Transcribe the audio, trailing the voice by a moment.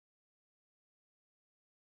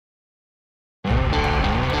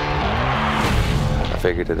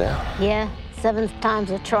figured it out. Yeah, seventh time's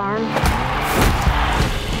a charm.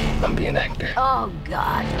 I'm being an actor. Oh,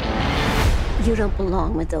 God. You don't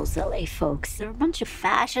belong with those LA folks. They're a bunch of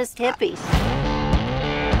fascist hippies.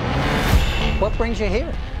 What brings you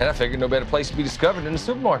here? And I figured no better place to be discovered than the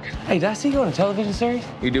supermarket. Hey, did I see you on a television series?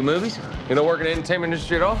 You do movies? You don't work in the entertainment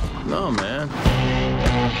industry at all? No, man.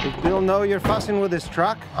 Does Bill know you're fussing with his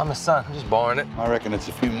truck? I'm his son. I'm just borrowing it. I reckon it's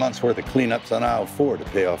a few months' worth of cleanups on aisle 4 to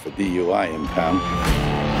pay off a DUI impound.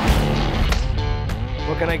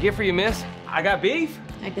 What can I get for you, miss? I got beef.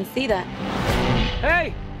 I can see that.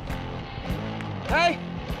 Hey! Hey!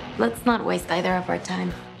 Let's not waste either of our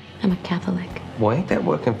time. I'm a Catholic. Well, ain't that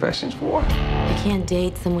what confession's for? I can't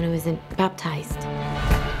date someone who isn't baptized.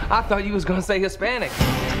 I thought you was gonna say Hispanic.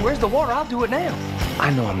 Where's the water? I'll do it now.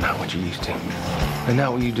 I know I'm not what you used to, and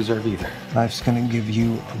not what you deserve either. Life's gonna give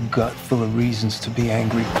you a gut full of reasons to be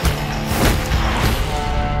angry.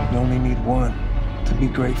 You only need one, to be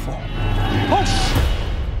grateful. Oh,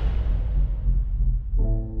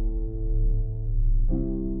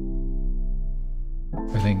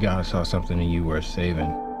 I think God saw something in you worth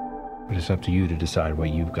saving, but it's up to you to decide what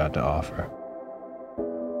you've got to offer.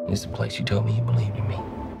 It's the place you told me you believed in me.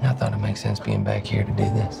 And I thought it makes sense being back here to do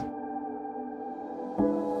this.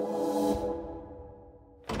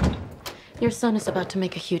 Your son is about to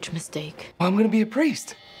make a huge mistake. Well, I'm gonna be a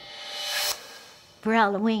priest. For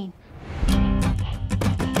Halloween.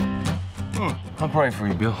 I'm praying for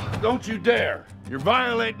you, Bill. Don't you dare! You're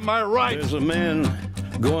violating my rights! There's a man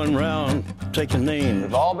going round taking names.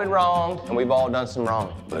 We've all been wronged, and we've all done some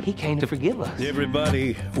wrong. But he came to forgive us.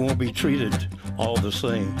 Everybody won't be treated all the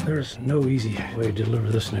same. There's no easy way to deliver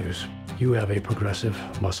this news. You have a progressive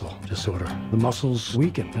muscle disorder. The muscles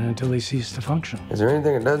weaken until they cease to function. Is there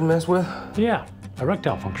anything it doesn't mess with? Yeah,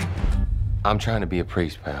 erectile function. I'm trying to be a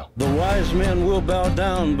priest, pal. The wise men will bow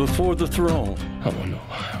down before the throne. I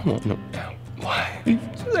want no doubt. Why?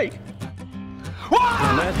 Like,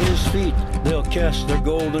 And at his feet, they'll cast their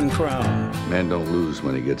golden crown. Man don't lose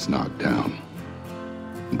when he gets knocked down,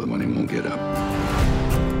 but when he won't get up.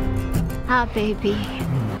 Ah, baby.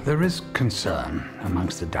 There is concern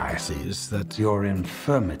amongst the diocese that your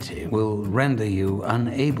infirmity will render you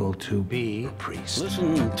unable to be a priest.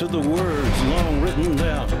 Listen to the words long written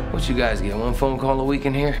down. what you guys get? One phone call a week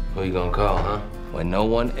in here? Who you gonna call, huh? When no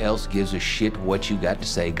one else gives a shit what you got to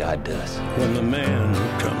say, God does. When the man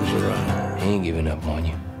comes around. He ain't giving up on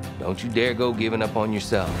you. Don't you dare go giving up on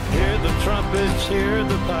yourself. Hear the trumpets, hear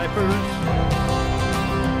the pipers.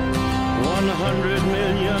 100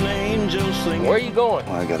 million angels singing. Where are you going?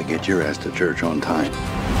 Well, I gotta get your ass to church on time.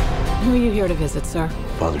 Who are you here to visit, sir?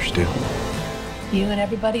 Father Stu. You and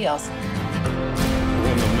everybody else.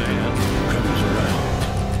 When the man comes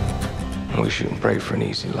around. We shouldn't pray for an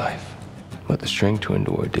easy life, but the strength to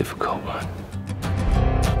endure a difficult one.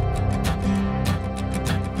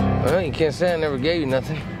 Well, you can't say I never gave you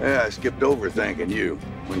nothing. Yeah, I skipped over thanking you.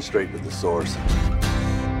 Went straight to the source.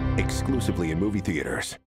 Exclusively in movie theaters.